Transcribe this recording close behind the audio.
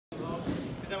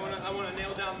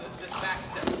down this back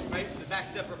step, right? The back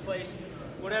step replace,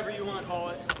 whatever you want to call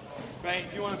it, right?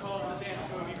 If you want to call it the dance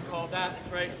move, you can call it that,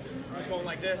 right? I'm just going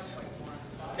like this,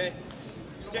 okay?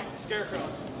 Scarecrow.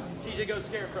 TJ goes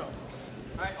scarecrow.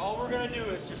 All right, all we're going to do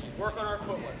is just work on our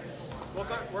footwork.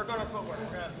 Work on our footwork.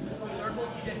 We're going to circle,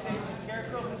 TJ stays in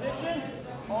scarecrow position.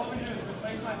 All we do is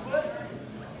replace my foot,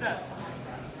 step.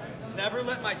 Never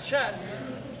let my chest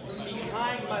be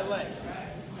behind my leg,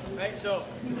 right? So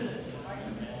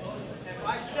if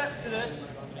I step to this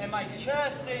and my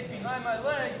chest stays behind my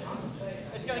leg,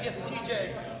 it's going to get the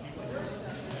TJ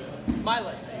my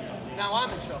leg. Now I'm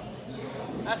in trouble.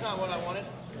 That's not what I wanted,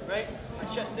 right?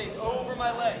 My chest stays over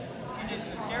my leg. TJ's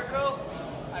in the scarecrow.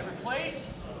 I replace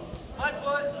my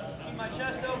foot, keep my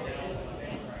chest over.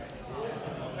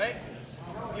 Right?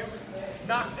 You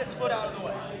knock this foot out of the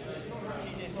way.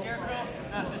 TJ scarecrow,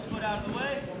 knock this foot out of the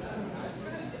way.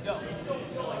 Go.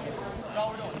 That's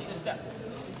all we're doing. Take a step.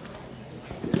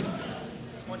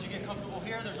 Once you get comfortable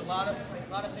here, there's a lot of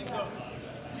things over.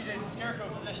 TJ's in scarecrow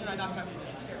position. I knock my feet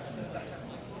in scarecrow.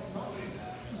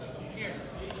 Here.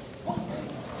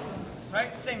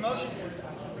 Right? Same motion.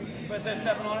 But instead of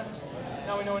stepping on it,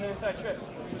 now we know an inside trip.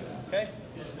 Okay?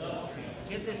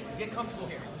 Get comfortable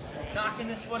here. Knocking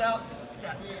this foot out,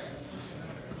 step.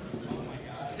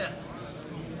 Step.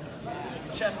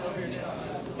 Chest over your knee.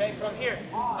 Okay, from here,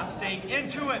 I'm staying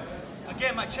into it.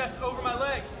 Again, my chest over my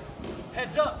leg.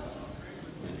 Heads up.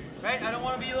 Right? I don't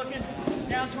want to be looking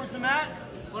down towards the mat.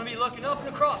 I want to be looking up and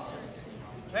across.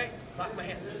 Right? Lock my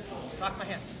hands. Lock my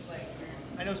hands.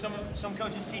 I know some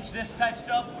coaches teach this type of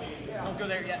stuff. Don't go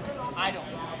there yet. I don't.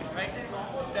 Right?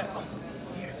 Step up.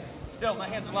 Here. Still, my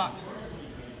hands are locked.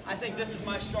 I think this is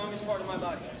my strongest part of my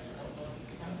body.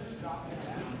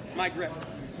 My grip.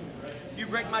 You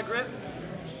break my grip,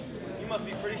 you must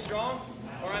be pretty strong,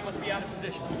 or I must be out of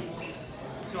position.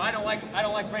 So I don't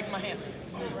like breaking my hands.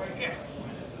 Here.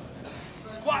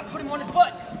 Squat, put him on his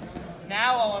butt.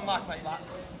 Now I'll unlock my lock.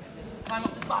 Climb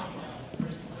up this lock.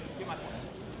 Get my points.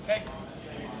 Okay?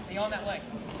 Stay on that leg.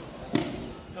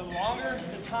 The longer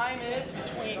the time is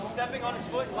between stepping on his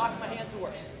foot and locking my hands, the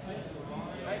worse.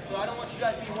 Right? So I don't want you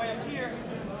guys being way up here,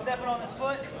 stepping on this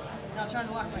foot, not trying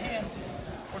to lock my hands.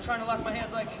 We're trying to lock my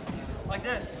hands like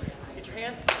this. Get your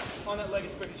hands on that leg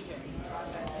as quick as you can.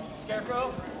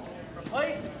 Scarecrow,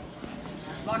 replace,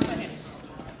 lock my hands.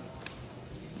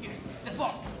 Here, step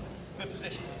off. Good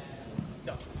position.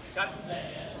 Go. Got it?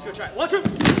 Let's go try it. 1,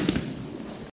 2.